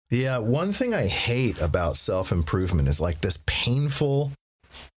Yeah, one thing I hate about self-improvement is like this painful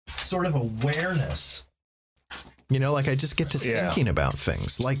sort of awareness. You know, like I just get to thinking about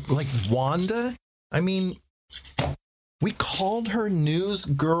things. Like Wanda, I mean, we called her news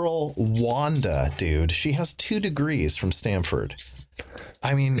girl Wanda, dude. She has 2 degrees from Stanford.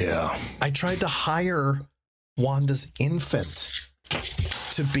 I mean, I tried to hire Wanda's infant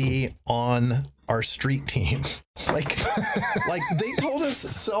to be on our street team. Like they told us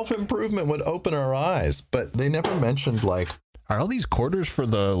self-improvement would open our eyes, but they never mentioned like, are all these quarters for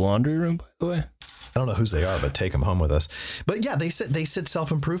the laundry room, by the way? I don't know whose they are, but take them home with us. But yeah, they said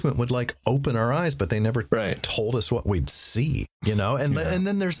self-improvement would like open our eyes, but they never told us what we'd see, you know? And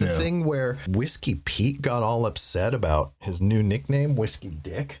then there's the thing where Whiskey Pete got all upset about his new nickname, Whiskey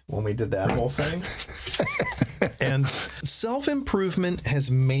Dick, when we did that whole thing. And self-improvement has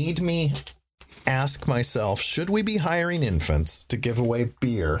made me ask myself, should we be hiring infants to give away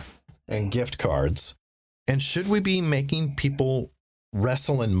beer and gift cards? And should we be making people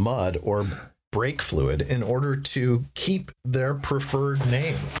wrestle in mud or brake fluid in order to keep their preferred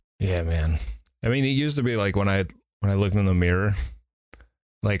name? Yeah, man. I mean, it used to be like when I looked in the mirror,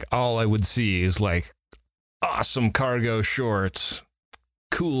 like all I would see is like awesome cargo shorts,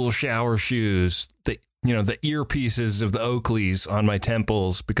 cool shower shoes, the earpieces of the Oakleys on my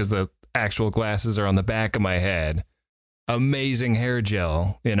temples because the actual glasses are on the back of my head, amazing hair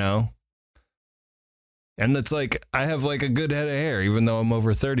gel, you know? And it's like, I have like a good head of hair, even though I'm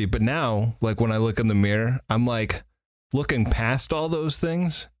over 30. But now, like when I look in the mirror, I'm like looking past all those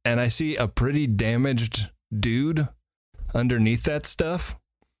things and I see a pretty damaged dude underneath that stuff.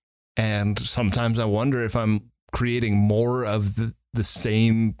 And sometimes I wonder if I'm creating more of the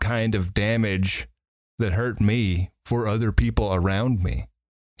same kind of damage that hurt me for other people around me.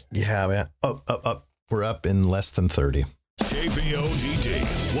 Yeah, man. Up. We're up in less than 30. KPODD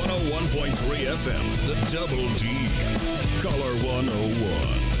 101.3 FM, the Double D. Caller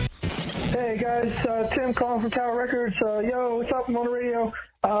 101. Hey guys, Tim calling from Tower Records. Yo, what's up? I'm on the radio.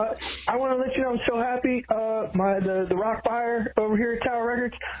 I want to let you know I'm so happy. The rock buyer over here at Tower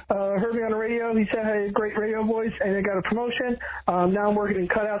Records heard me on the radio. He said I had a great radio voice, and I got a promotion. Now I'm working in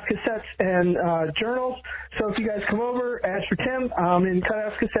cutouts, cassettes, and journals. So if you guys come over, ask for Tim. In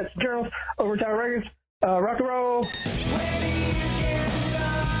cutouts, cassettes, and journals over at Tower Records. Rock and roll.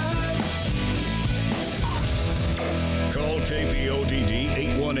 Call KPODD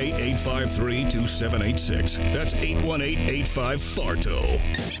 818-853-2786. That's 818-85-FARTO.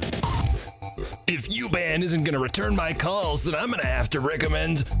 If U-Band isn't going to return my calls, then I'm going to have to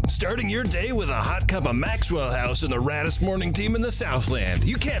recommend starting your day with a hot cup of Maxwell House and the raddest morning team in the Southland.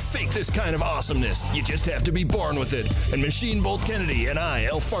 You can't fake this kind of awesomeness. You just have to be born with it. And Machine Bolt Kennedy and I,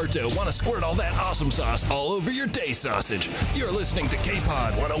 El Farto, want to squirt all that awesome sauce all over your day sausage. You're listening to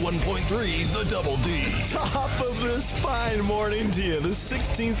K-Pod 101.3, the Double D. Top of this fine morning to you, the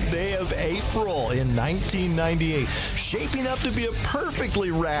 16th day of April in 1998. Shaping up to be a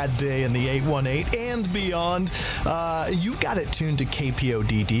perfectly rad day in the 818 and beyond. You've got it tuned to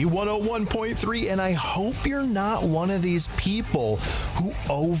KPODD 101.3, and I hope you're not one of these people who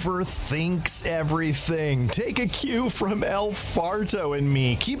overthinks everything. Take a cue from El Farto and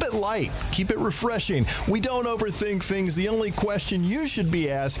me. Keep it light. Keep it refreshing. We don't overthink things. The only question you should be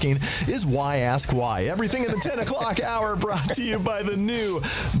asking is why ask why. Everything in the 10 o'clock hour brought to you by the new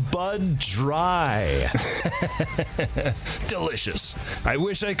Bud Dry. Delicious. I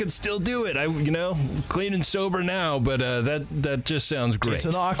wish I could still do it. Clean and sober now, but that just sounds great. It's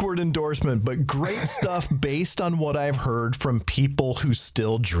an awkward endorsement, but great stuff based on what I've heard from people who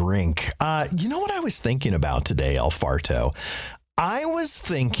still drink. You know what I was thinking about today, El Farto? I was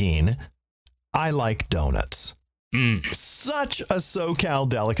thinking I like donuts. Such a SoCal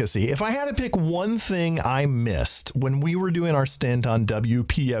delicacy. If I had to pick one thing I missed when we were doing our stint on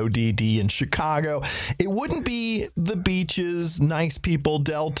WPODD in Chicago, it wouldn't be the beaches, nice people,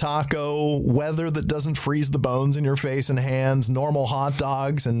 Del Taco, weather that doesn't freeze the bones in your face and hands, normal hot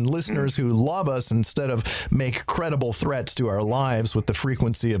dogs, and listeners who love us instead of make credible threats to our lives with the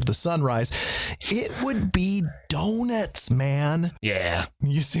frequency of the sunrise. It would be donuts, man. Yeah.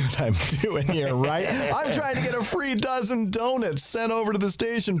 You see what I'm doing here, right? I'm trying to get a free dozen donuts sent over to the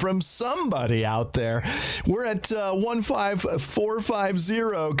station from somebody out there. We're at 15450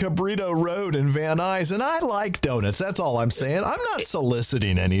 Cabrito Road in Van Nuys, and I like donuts. That's all I'm saying. I'm not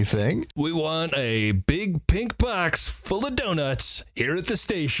soliciting anything. We want a big pink box full of donuts here at the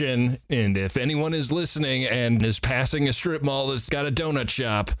station, and if anyone is listening and is passing a strip mall that's got a donut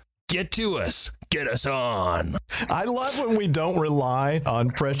shop, Get to us. Get us on. I love when we don't rely on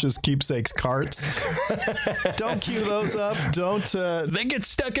Precious Keepsake's carts. Don't cue those up. Don't. They get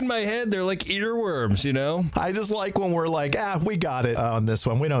stuck in my head. They're like earworms, you know? I just like when we're like, we got it on this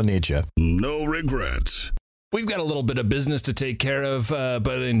one. We don't need you. No regrets. We've got a little bit of business to take care of,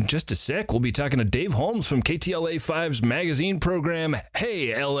 but in just a sec, we'll be talking to Dave Holmes from KTLA 5's magazine program,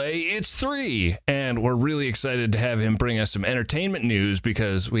 Hey LA, It's 3. And we're really excited to have him bring us some entertainment news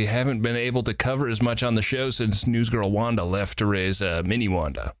because we haven't been able to cover as much on the show since newsgirl Wanda left to raise mini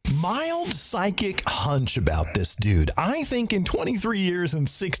Wanda. Mild psychic hunch about this dude. I think in 23 years and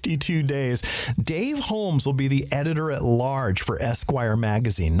 62 days, Dave Holmes will be the editor at large for Esquire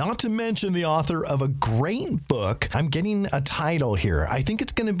magazine, not to mention the author of a great book. I'm getting a title here. I think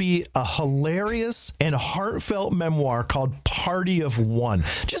it's going to be a hilarious and heartfelt memoir called Party of One.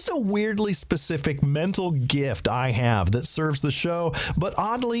 Just a weirdly specific mental gift I have that serves the show, but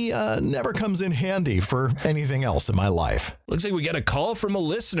oddly never comes in handy for anything else in my life. Looks like we got a call from a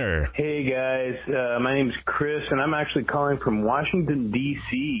listener. Hey guys, my name's Chris, and I'm actually calling from Washington,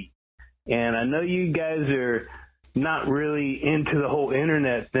 D.C. And I know you guys are not really into the whole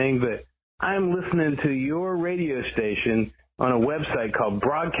internet thing, but I'm listening to your radio station on a website called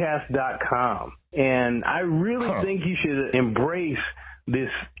broadcast.com. And I really think you should embrace this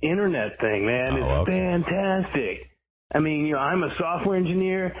internet thing, man. It's fantastic. I mean, I'm a software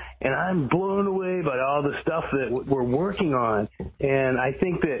engineer, and I'm blown away by all the stuff that we're working on. And I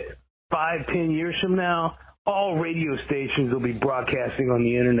think that 5-10 years from now, all radio stations will be broadcasting on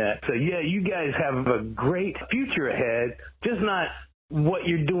the internet. So, yeah, you guys have a great future ahead, just not what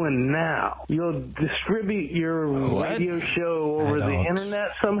you're doing now. You'll distribute your radio show over the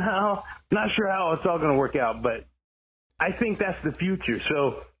internet somehow. Not sure how it's all going to work out, but I think that's the future.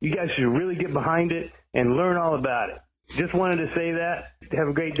 So you guys should really get behind it and learn all about it. Just wanted to say that. Have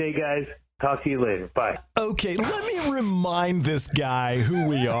a great day, guys. Talk to you later. Bye. Okay, let me remind this guy who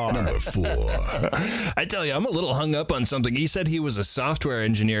we are. Number 4. I tell you, I'm a little hung up on something. He said he was a software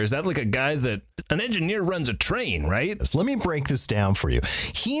engineer. Is that like a guy that an engineer runs a train, right? So let me break this down for you.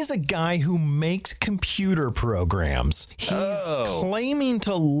 He's a guy who makes computer programs. He's claiming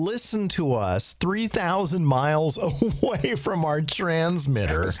to listen to us 3,000 miles away from our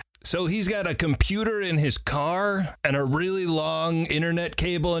transmitter. So he's got a computer in his car and a really long internet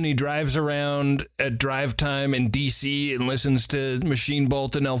cable, and he drives around at drive time in D.C. and listens to Machine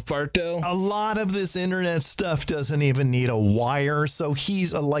Bolt and El Farto. A lot of this internet stuff doesn't even need a wire, so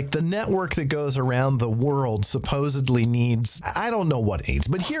he's like the network that goes around the world supposedly needs, I don't know what it needs,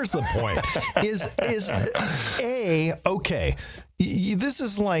 but here's the point,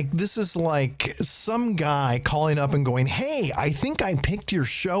 This is like some guy calling up and going, hey, I think I picked your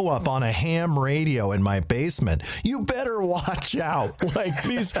show up on a ham radio in my basement. You better watch out. Like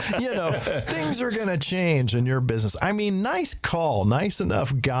these, things are going to change in your business. I mean, nice call, nice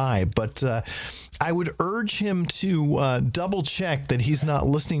enough guy, but I would urge him to double check that he's not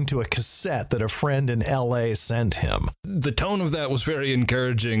listening to a cassette that a friend in LA sent him. The tone of that was very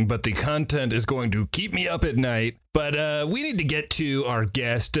encouraging, but the content is going to keep me up at night. But we need to get to our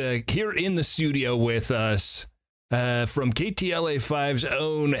guest here in the studio with us from KTLA 5's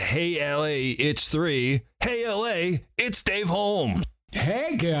own Hey LA, It's 3. Hey LA, it's Dave Holmes.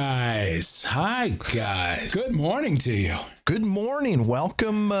 Hey guys. Hi guys. Good morning to you. Good morning.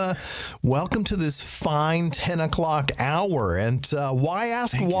 Welcome to this fine 10 o'clock hour. And why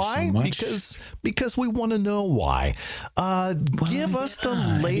ask Thank why? You so much. Because we want to know why. Give us the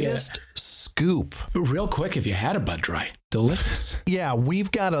latest scoop. Real quick, if you had a Bud Dry. Delicious. Yeah,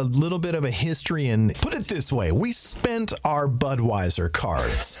 we've got a little bit of a history, and put it this way, we spent our Budweiser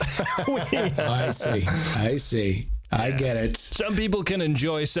cards. I see. I get it. Some people can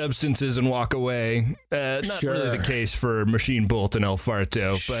enjoy substances and walk away. Not really the case for Machine Bolt and El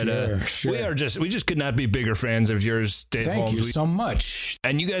Farto, but we just could not be bigger fans of yours, Dave Holmes. Thank you so much.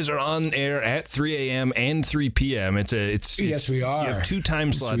 And you guys are on air at 3 a.m. and 3 p.m. Yes, we are. You have 2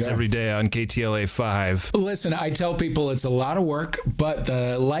 time slots every day on KTLA 5. Listen, I tell people it's a lot of work, but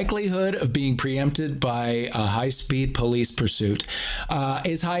the likelihood of being preempted by a high-speed police pursuit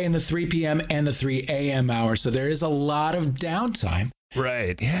is high in the 3 p.m. and the 3 a.m. hour, so there is a lot of downtime.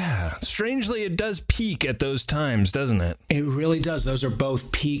 Right, yeah. Strangely, it does peak at those times, doesn't it? It really does. Those are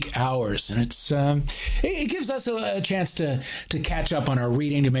both peak hours, and it gives us a chance to catch up on our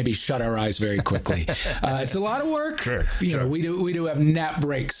reading, to maybe shut our eyes very quickly. It's a lot of work. Sure. We do have nap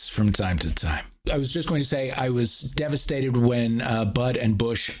breaks from time to time. I was just going to say I was devastated when Bud and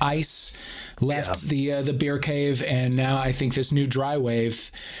Busch Ice left the beer cave, and now I think this new dry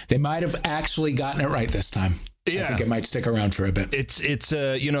wave, they might have actually gotten it right this time. I think it might stick around for a bit. It's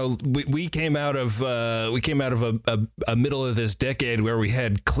you know, we came out of a middle of this decade where we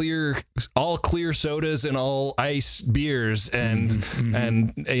had all clear sodas and all ice beers, and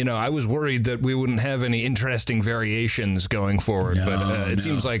you know, I was worried that we wouldn't have any interesting variations going forward. It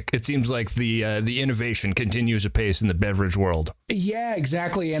seems like the innovation continues apace in the beverage world. Yeah,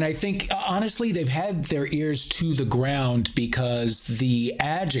 exactly. And I think honestly, they've had their ears to the ground, because the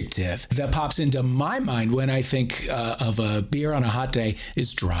adjective that pops into my mind when I think of a beer on a hot day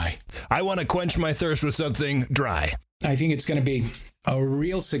is dry. I want to quench my thirst with something dry. I think it's going to be a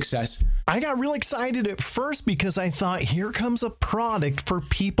real success. I got real excited at first because I thought, here comes a product for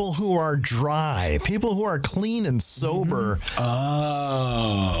people who are dry, people who are clean and sober.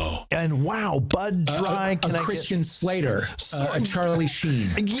 Oh. And wow, Bud Dry. A Christian Slater, a Charlie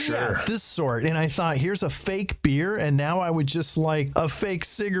Sheen. Yeah, this sort. And I thought, here's a fake beer, and now I would just like a fake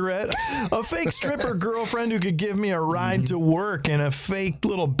cigarette, a fake stripper girlfriend who could give me a ride to work, and a fake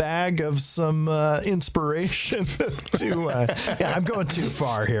little bag of some inspiration to... I'm going too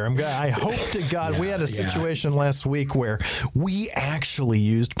far here. I hope to God we had a situation last week where we actually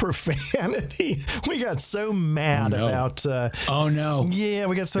used profanity. We got so mad about. Yeah,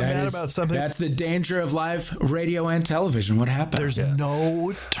 we got so mad about something. That's the danger of live radio and television. What happened? There's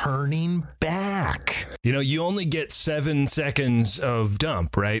no turning back. You know, you only get 7 seconds of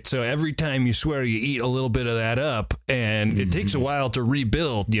dump, right? So every time you swear, you eat a little bit of that up, and it takes a while to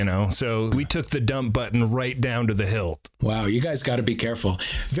rebuild, you know? So we took the dump button right down to the hilt. Wow, you guys got to be careful.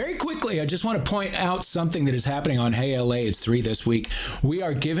 Very quickly, I just want to point out something that is happening on Hey LA. It's 3 this week. We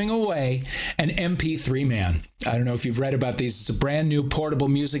are giving away an MP3 Man. I don't know if you've read about these. It's a brand new portable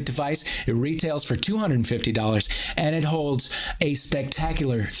music device. It retails for $250, and it holds a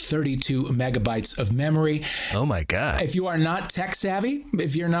spectacular 32 megabytes of memory. Oh my God. If you are not tech savvy,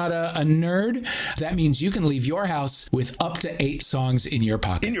 if you're not a nerd, that means you can leave your house with up to 8 songs in your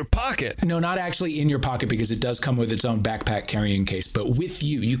pocket. In your pocket? No, not actually in your pocket, because it does come with its own backpack carrying case, but with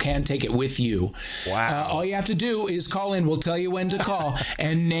you. You can take it with you. Wow. All you have to do is call in. We'll tell you when to call,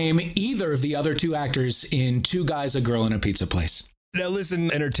 and name either of the other 2 actors in Two Guys, a Girl, and a Pizza Place. Now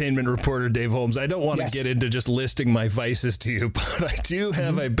listen, entertainment reporter Dave Holmes, I don't want to get into just listing my vices to you, but I do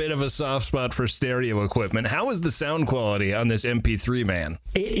have a bit of a soft spot for stereo equipment. How is the sound quality on this MP3 Man?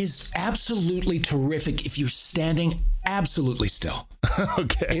 It is absolutely terrific if you're standing absolutely still.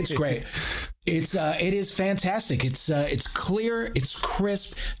 Okay. It's great. It is fantastic. It's clear, it's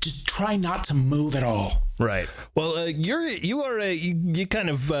crisp. Just try not to move at all. Right. Well, you kind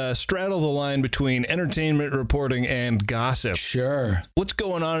of straddle the line between entertainment reporting and gossip. Sure. What's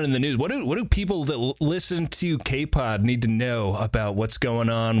going on in the news? What do people that listen to K-Pod need to know about what's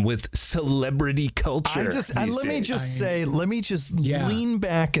going on with celebrity culture? Let me just lean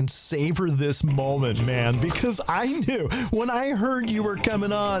back and savor this moment, man, because I knew when I heard you were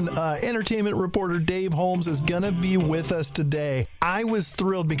coming on, entertainment reporter Dave Holmes is gonna be with us today. I was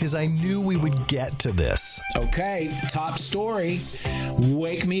thrilled because I knew we would get to this. Okay, top story.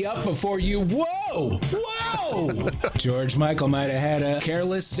 Wake me up before you. Whoa! George Michael might have had a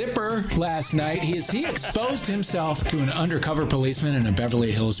careless zipper last night. He exposed himself to an undercover policeman in a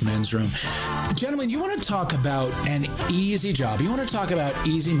Beverly Hills men's room. Gentlemen, you want to talk about an easy job? You want to talk about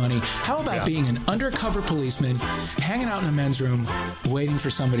easy money? How about being an undercover policeman, hanging out in a men's room, waiting for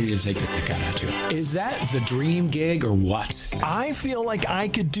somebody to take the pick out at you? Is that the dream gig or what? I feel like I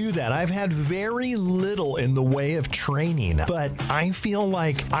could do that. I've had very little in the way of training, but I feel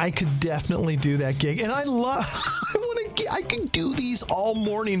like I could definitely do that gig. And I can do these all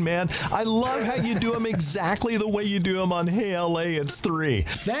morning, man. I love how you do them exactly the way you do them on Hey LA, It's 3.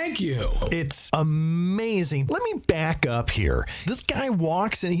 Thank you. It's amazing. Let me back up here. This guy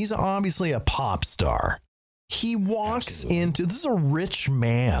walks in, he's obviously a pop star. He walks into, this is a rich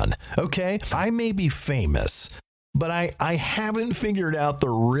man, okay? I may be famous, but I haven't figured out the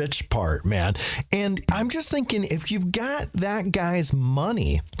rich part, man. And I'm just thinking, if you've got that guy's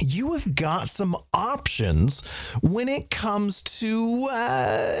money, you have got some options when it comes to,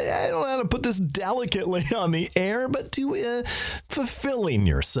 I don't know how to put this delicately on the air, but to fulfilling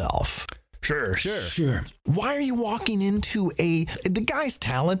yourself. Sure. Why are you walking into the guy's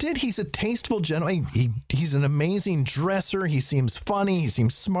talented. He's a tasteful gentleman. He's an amazing dresser. He seems funny. He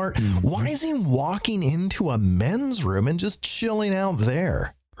seems smart. Why is he walking into a men's room and just chilling out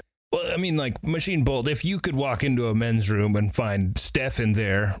there? Well, I mean, like Machine Bolt, if you could walk into a men's room and find Steph in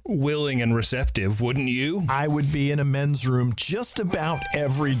there, willing and receptive, wouldn't you? I would be in a men's room just about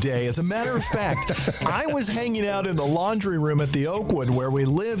every day. As a matter of fact, I was hanging out in the laundry room at the Oakwood where we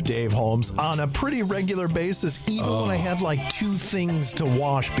live, Dave Holmes, on a pretty regular basis, even when I had like 2 things to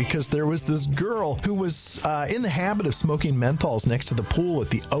wash, because there was this girl who was in the habit of smoking menthols next to the pool at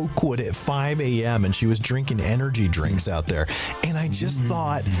the Oakwood at 5 a.m. and she was drinking energy drinks out there. And I just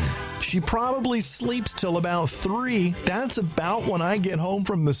thought, she probably sleeps till about 3. That's about when I get home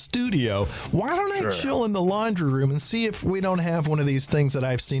from the studio. Why don't I chill in the laundry room and see if we don't have one of these things that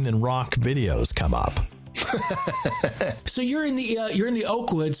I've seen in rock videos come up? So you're in the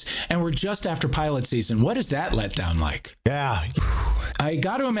Oakwoods, and we're just after pilot season. What is that letdown like? Yeah. I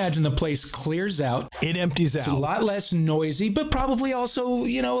got to imagine the place clears out. It empties It's a out. lot less noisy, but probably also,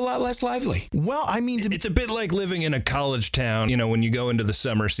 a lot less lively. Well, I mean, It's a bit like living in a college town, when you go into the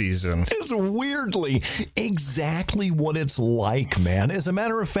summer season. is weirdly exactly what it's like, man. As a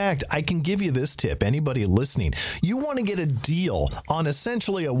matter of fact, I can give you this tip. Anybody listening, you want to get a deal on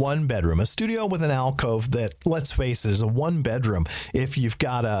essentially a 1-bedroom, a studio with an alcove that, let's face it, is a 1-bedroom if you've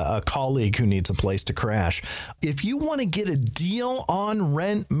got a colleague who needs a place to crash. If you want to get a deal on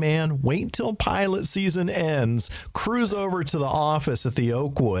rent, man, wait till pilot season ends, cruise over to the office at the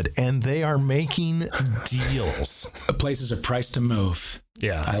Oakwood, and they are making deals. Places are priced to move.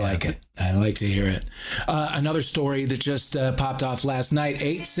 Yeah. I like it. I like to hear it. Another story that just popped off last night,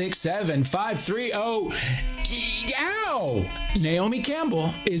 867-530. Ow! Naomi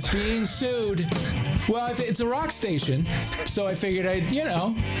Campbell is being sued. Well, it's a rock station, so I figured I'd, Dude,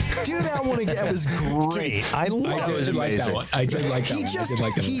 that one that was great. I love it. like that one. I did like that He one. just I did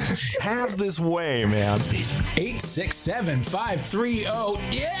like that he one. has this way, man.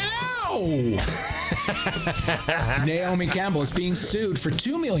 867-530. Naomi Campbell is being sued for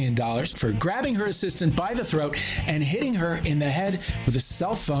 $2 million for grabbing her assistant by the throat and hitting her in the head with a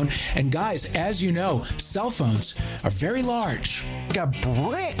cell phone. And guys, as you know, cell phones are very large. Got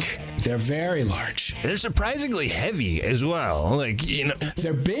brick. They're very large. They're surprisingly heavy as well.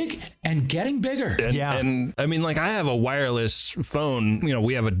 They're big and getting bigger. Yeah. And I mean, I have a wireless phone.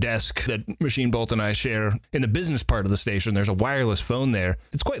 We have a desk that Machine Bolt and I share in the business part of the station. There's a wireless phone there.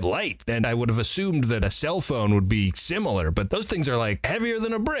 It's quite light. And I would have assumed that a cell phone would be similar, but those things are heavier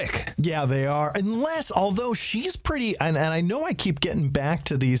than a brick. Yeah, they are. Although she's pretty, and I know I keep getting back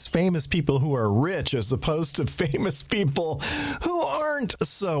to these famous people who are rich as opposed to famous people who aren't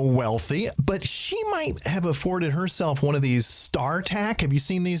so wealthy, but she might have afforded herself one of these StarTAC. Have you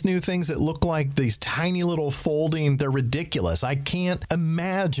seen these new things that look like these tiny little folding? They're ridiculous. I can't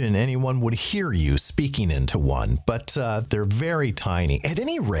imagine anyone would hear you speaking into one, but they're very tiny. At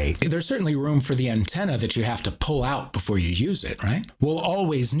any rate, There's certainly room for the antenna that you have to pull out before you use it, right? We'll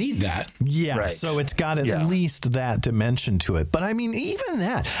always need that. yeah, Right. so it's got at least that dimension to it. But I mean, even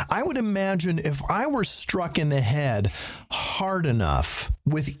that, I would imagine if I were struck in the head hard enough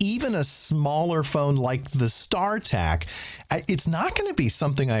with even a smaller phone like the StarTAC, it's not going to be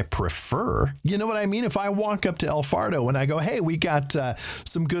something I prefer. You know what I mean? If I walk up to El Fardo and I go, hey, we got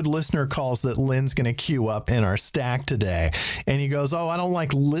some good listener calls that Lynn's going to queue up in our stack today. And he goes, oh, I don't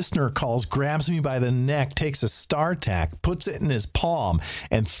like listener calls, grabs me by the neck, takes a StarTAC, puts it in his palm,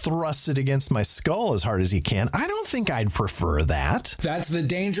 and thrusts it against my skull as hard as he can. I don't think I'd prefer that. That's the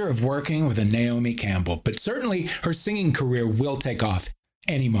danger of working with a Naomi Campbell, but certainly her singing career will take off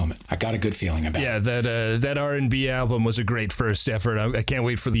any moment. I got a good feeling about it. Yeah, that R&B album was a great first effort. I can't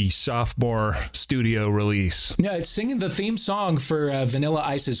wait for the sophomore studio release. Yeah, singing the theme song for Vanilla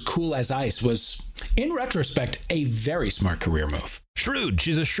Ice's Cool as Ice was, in retrospect, a very smart career move. Shrewd.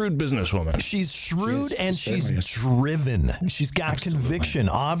 She's a shrewd businesswoman. She's shrewd She is. and She she's certainly is. driven. She's got conviction,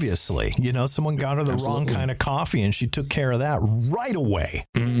 obviously. Someone got her the wrong kind of coffee and she took care of that right away.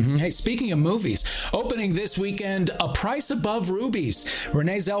 Mm-hmm. Hey, speaking of movies, opening this weekend, A Price Above Rubies.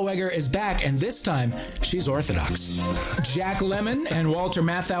 Renee Zellweger is back, and this time, she's Orthodox. Jack Lemmon and Walter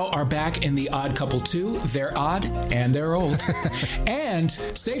Matthau are back in The Odd Couple 2. They're odd and they're old. And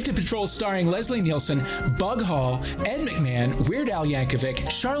Safety Patrol starring Leslie Nielsen, Bug Hall, Ed McMahon, Weird Al Yankovic,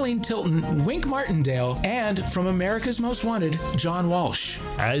 Charlene Tilton, Wink Martindale, and from America's Most Wanted, John Walsh.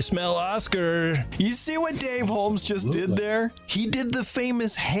 I smell Oscar. You see what Dave Holmes just did there? He did the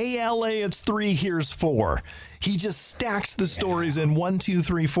famous, hey, LA, it's 3, here's 4. He just stacks the stories in 1, 2,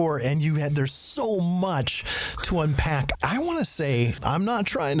 3, 4, and there's so much to unpack. I want to say, I'm not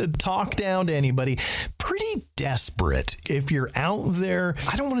trying to talk down to anybody. pretty desperate if you're out there.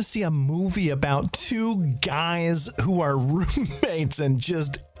 I don't want to see a movie about two guys who are roommates and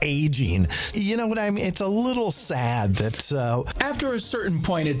just aging. You know what I mean? It's a little sad that after a certain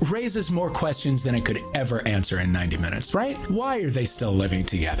point, it raises more questions than it could ever answer in 90 minutes, right? Why are they still living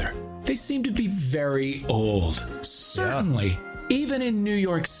together? They seem to be very old. Certainly, even in New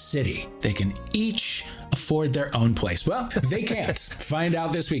York City, they can each afford their own place. Well, they can't. Find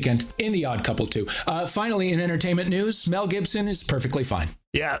out this weekend in The Odd Couple 2. Finally, in entertainment news, Mel Gibson is perfectly fine.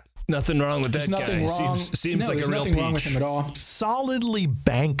 Yeah. Nothing wrong with that guy. Nothing wrong. Seems like a real nothing wrong with him at all. Solidly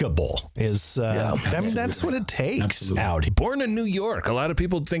bankable is, I mean, that's what it takes out here. Born in New York. A lot of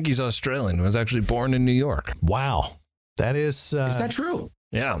people think he's Australian. He was actually born in New York. Wow. That is... is that true?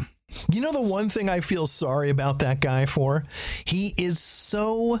 Yeah. You know the one thing I feel sorry about that guy for? He is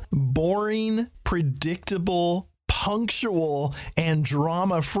so boring, predictable, punctual, and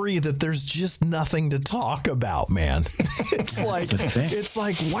drama-free that there's just nothing to talk about, man. It's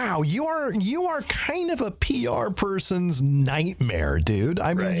like, wow, you are kind of a PR person's nightmare, dude.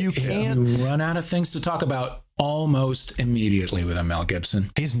 I mean, you can't... You run out of things to talk about almost immediately with a Mel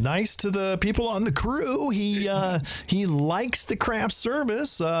Gibson. He's nice to the people on the crew. He likes the craft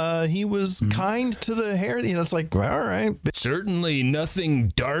service. He was kind to the hair. You know, it's like, all right. Certainly nothing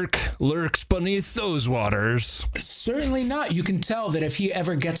dark lurks beneath those waters. Certainly not. You can tell that if he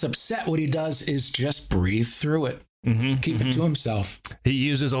ever gets upset, what he does is just breathe through it. Keep it to himself. He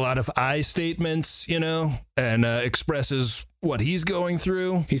uses a lot of I statements, you know, and expresses what he's going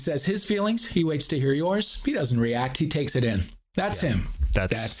through. He says his feelings. He waits to hear yours. He doesn't react. He takes it in. That's him.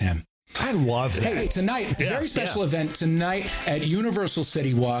 That's him. I love it. Hey, tonight, very special event tonight at Universal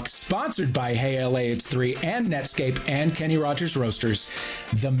City Walk, sponsored by Hey LA It's 3 and Netscape and Kenny Rogers Roasters.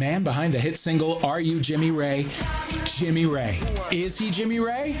 The man behind the hit single, Are You Jimmy Ray? Jimmy Ray. Is he Jimmy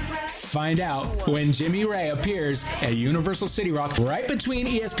Ray? Find out when Jimmy Ray appears at Universal City Walk, right between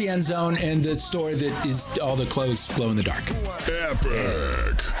ESPN Zone and the store that is all the clothes glow in the dark.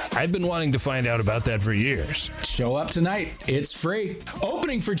 Epic. I've been wanting to find out about that for years. Show up tonight. It's free.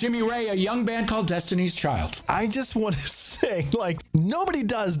 Opening for Jimmy Ray, a young band called Destiny's Child. I just want to say, like, nobody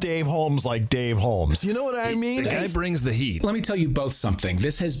does Dave Holmes like Dave Holmes. You know what I mean? The guy brings the heat. Let me tell you both something.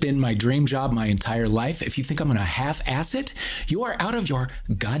 This has been my dream job my entire life. If you think I'm going to half-ass it, you are out of your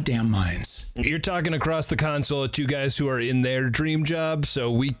goddamn minds. You're talking across the console at two guys who are in their dream job,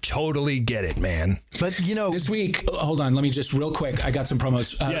 so we totally get it, man. But, you know... This week, hold on, let me just real quick. I got some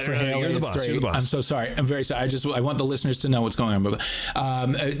promos for Hey LA It's 3. I'm so sorry. I'm very sorry. I want the listeners to know what's going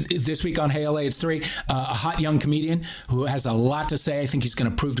on. This week on Hey LA It's 3, a hot young comedian who has a lot to say. I think he's going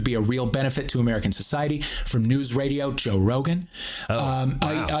to prove to be a real benefit to American society. From News Radio, Joe Rogan.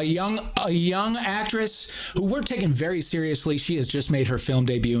 A young actress who we're taking very seriously. She has just made her film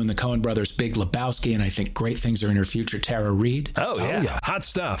debut in the Coen Brothers' Big Lebowski, and I think great things are in her future. Tara Reid. Oh, yeah. Hot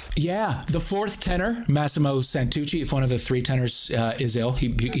stuff. Yeah. The fourth tenor, Massimo Santucci. If one of the three tenors is ill,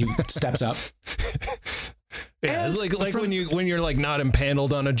 he steps up. Yeah, it's like when you're like not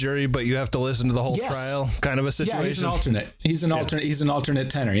impaneled on a jury, but you have to listen to the whole trial, kind of a situation. Yeah, he's an alternate. He's an alternate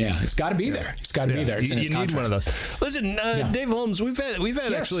tenor. Yeah, it's got to be there. It's got to be there. It's in his contract. Need one of those. Listen, Dave Holmes, we've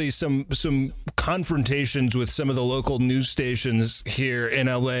had actually some confrontations with some of the local news stations here in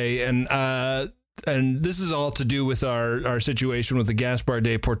LA, and this is all to do with our situation with the Gaspar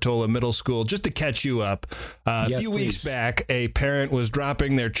de Portola Middle School. Just to catch you up, a few weeks back, a parent was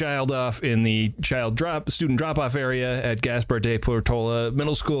dropping their child off in the student drop-off area at Gaspar de Portola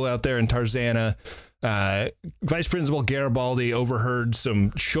Middle School out there in Tarzana. Vice Principal Garibaldi overheard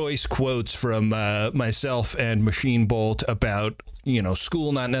some choice quotes from myself and Machine Bolt about, you know,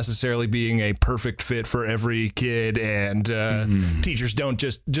 school not necessarily being a perfect fit for every kid, and teachers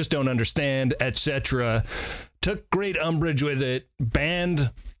don't understand, etc. Took great umbrage with it,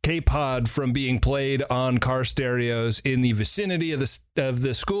 banned K-Pod from being played on car stereos in the vicinity of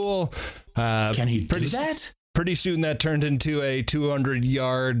the school. Can he do that? Pretty soon that turned into a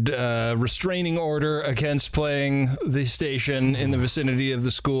 200-yard restraining order against playing the station in the vicinity of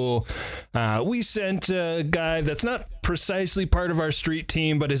the school. We sent a guy that's not precisely part of our street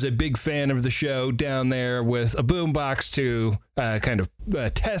team, but is a big fan of the show down there with a boombox to kind of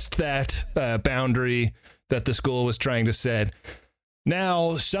test that boundary that the school was trying to set.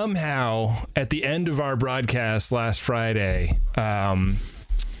 Now, somehow, at the end of our broadcast last Friday,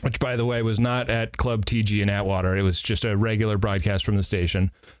 which, by the way, was not at Club TG in Atwater. It was just a regular broadcast from the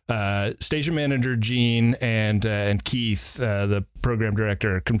station. Station manager Gene and Keith, the program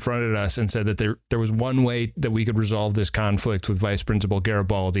director, confronted us and said that there was one way that we could resolve this conflict with Vice Principal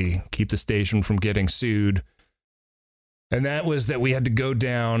Garibaldi, keep the station from getting sued. And that was that we had to go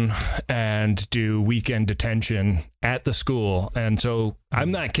down and do weekend detention at the school. And so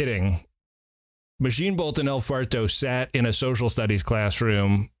I'm not kidding. Machine Bolt and El Farto sat in a social studies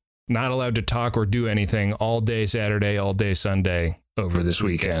classroom, not allowed to talk or do anything all day Saturday, all day Sunday over this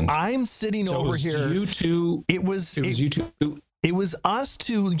weekend. I'm sitting So over here. You two. It was You two. It was us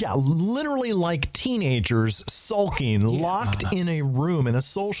two, literally like teenagers sulking, locked in a room, in a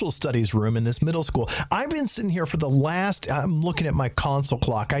social studies room in this middle school. I've been sitting here for the last, I'm looking at my console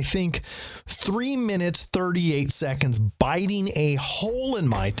clock, I think 3 minutes, 38 seconds, biting a hole in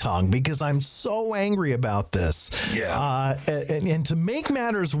my tongue because I'm so angry about this. Yeah. And to make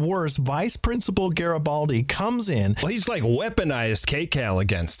matters worse, Vice Principal Garibaldi comes in. Well, he's like weaponized KCAL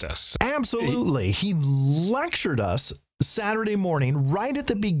against us. Absolutely. He lectured us Saturday morning right at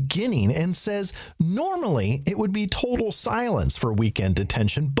the beginning and says normally it would be total silence for weekend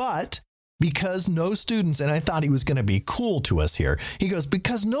detention, but because no students, and I thought he was going to be cool to us here, he goes,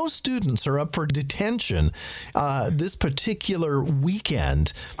 because no students are up for detention this particular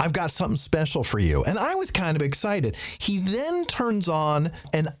weekend, I've got something special for you. And I was kind of excited. He then turns on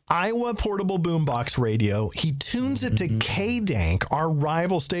an Iowa portable boombox radio. He tunes it to K-Dank, our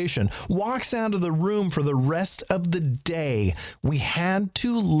rival station, walks out of the room for the rest of the day. We had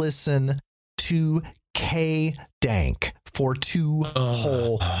to listen to K-Dank for 2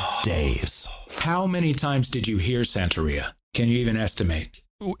 whole days. How many times did you hear Santeria? Can you even estimate?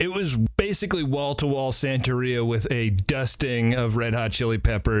 It was basically wall-to-wall Santeria with a dusting of Red Hot Chili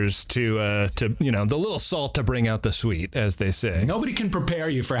Peppers to the little salt to bring out the sweet, as they say. Nobody can prepare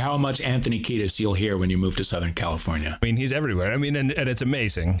you for how much Anthony Kiedis you'll hear when you move to Southern California. I mean, he's everywhere. I mean, and it's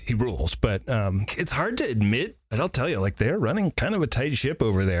amazing. He rules. But it's hard to admit, but I'll tell you, like, they're running kind of a tight ship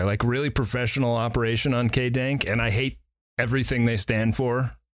over there, like really professional operation on K-Dank. And I hate everything they stand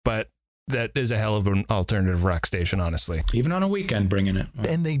for, but that is a hell of an alternative rock station, honestly. Even on a weekend, bringing it.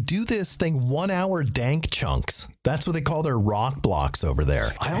 And they do this thing 1 hour dank chunks. That's what they call their rock blocks over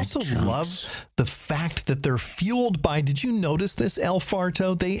there. I also love the fact that they're fueled by, did you notice this, El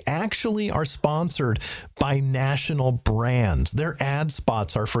Farto? They actually are sponsored by national brands. Their ad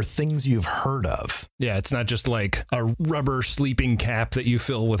spots are for things you've heard of. Yeah, it's not just like a rubber sleeping cap that you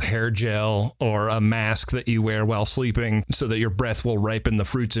fill with hair gel or a mask that you wear while sleeping so that your breath will ripen the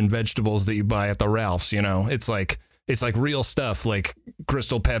fruits and vegetables that you buy at the Ralph's, you know? It's like real stuff, like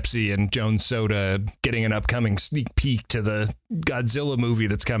Crystal Pepsi and Jones Soda getting an upcoming sneak peek to the Godzilla movie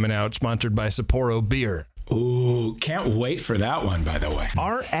that's coming out, sponsored by Sapporo Beer. Ooh, can't wait for that one, by the way.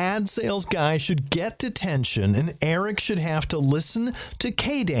 Our ad sales guy should get detention, and Eric should have to listen to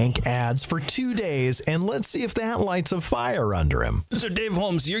K-Dank ads for 2 days, and let's see if that lights a fire under him. So, Dave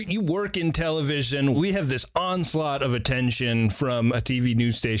Holmes, you work in television. We have this onslaught of attention from a TV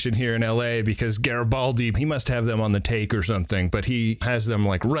news station here in L.A. because Garibaldi, he must have them on the take or something, but he has them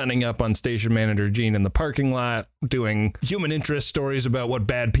like running up on station manager Gene in the parking lot, doing human interest stories about what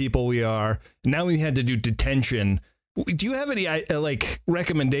bad people we are. Now we had to do detention. Do you have any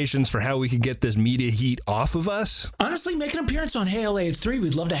recommendations for how we could get this media heat off of us? Honestly, make an appearance on Hey LA, It's 3.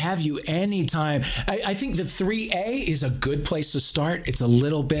 We'd love to have you anytime. I think the 3A is a good place to start. It's a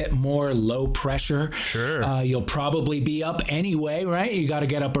little bit more low pressure. Sure. You'll probably be up anyway, right? You got to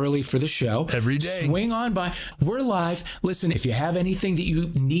get up early for the show. Every day. Swing on by. We're live. Listen, if you have anything that you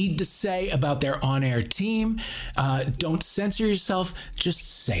need to say about their on-air team, don't censor yourself.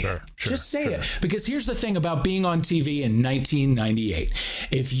 Just say it. Just say it. Because here's the thing about being on TV in 1998.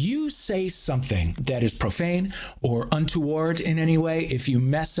 If you say something that is profane or untoward in any way, if you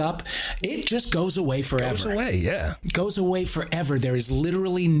mess up, it just goes away forever. Goes away, yeah. Goes away forever. There is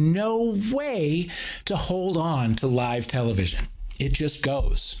literally no way to hold on to live television. It just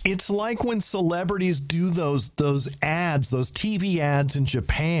goes. It's like when celebrities do those ads, those TV ads in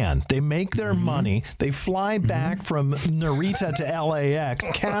Japan. They make their money, they fly back from Narita to LAX,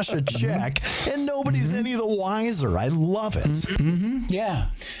 cash a check, and nobody's any the wiser. I love it. Yeah.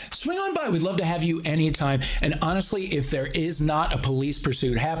 Swing on by. We'd love to have you anytime. And honestly, if there is not a police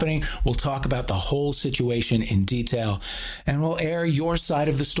pursuit happening, we'll talk about the whole situation in detail, and we'll air your side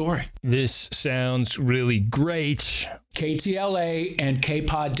of the story. This sounds really great. KTLA and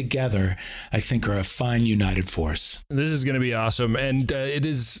K-Pod together, I think, are a fine united force. This is going to be awesome. And it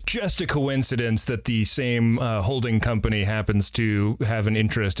is just a coincidence that the same holding company happens to have an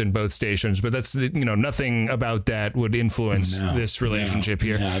interest in both stations. But that's, nothing about that would influence this relationship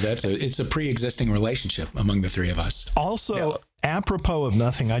here. Yeah, it's a pre-existing relationship among the three of us. Also, apropos of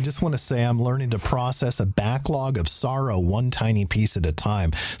nothing, I just want to say I'm learning to process a backlog of sorrow one tiny piece at a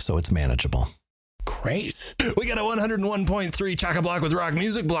time, so it's manageable. Cool. Great. We got a 101.3 Chock-a-Block with Rock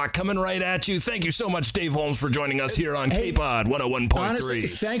Music Block coming right at you. Thank you so much, Dave Holmes, for joining us here on K-Pod 101.3. Honestly,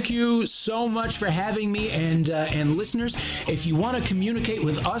 thank you so much for having me. And listeners, if you want to communicate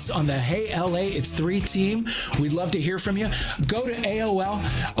with us on the Hey LA It's 3 team, we'd love to hear from you. Go to AOL,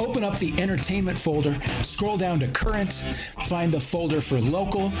 open up the entertainment folder, scroll down to current, find the folder for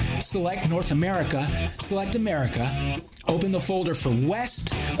local, select North America, select America, open the folder for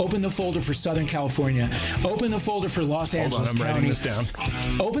West, open the folder for Southern California, open the folder for Los Angeles County. County. Writing this down.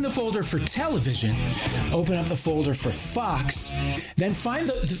 Open the folder for television, open up the folder for Fox, then find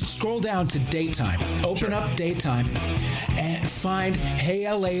scroll down to daytime, open up daytime, and find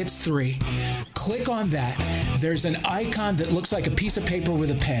Hey LA It's 3. Click on that. There's an icon that looks like a piece of paper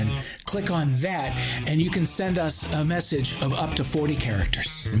with a pen. Click on that, and you can send us a message of up to 40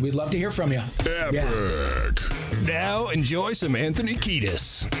 characters. We'd love to hear from you. Epic. Now enjoy some Anthony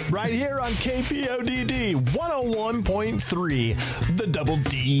Kiedis. Right here on KPODD 101.3, the Double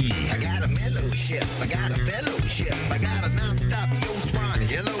D. I got a fellowship, I got a